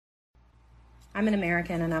I'm an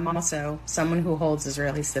American, and I'm also someone who holds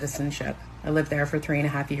Israeli citizenship. I lived there for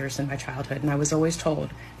 3.5 years in my childhood, and I was always told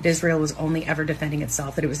that Israel was only ever defending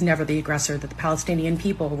itself, that it was never the aggressor, that the Palestinian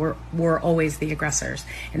people were always the aggressors,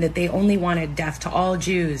 and that they only wanted death to all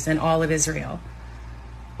Jews and all of Israel.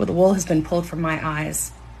 Well, the wool has been pulled from my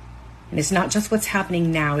eyes. And it's not just what's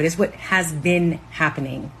happening now, it is what has been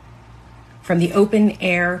happening. From the open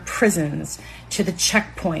air prisons, to the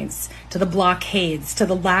checkpoints, to the blockades, to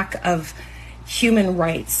the lack of human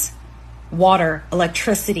rights, water,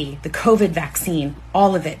 electricity, the COVID vaccine,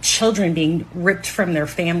 all of it, children being ripped from their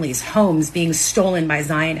families, homes being stolen by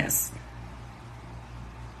Zionists.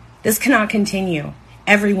 This cannot continue.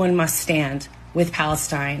 Everyone must stand with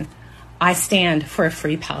Palestine. I stand for a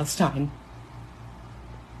free Palestine.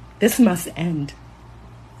 This must end,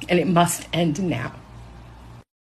 and it must end now.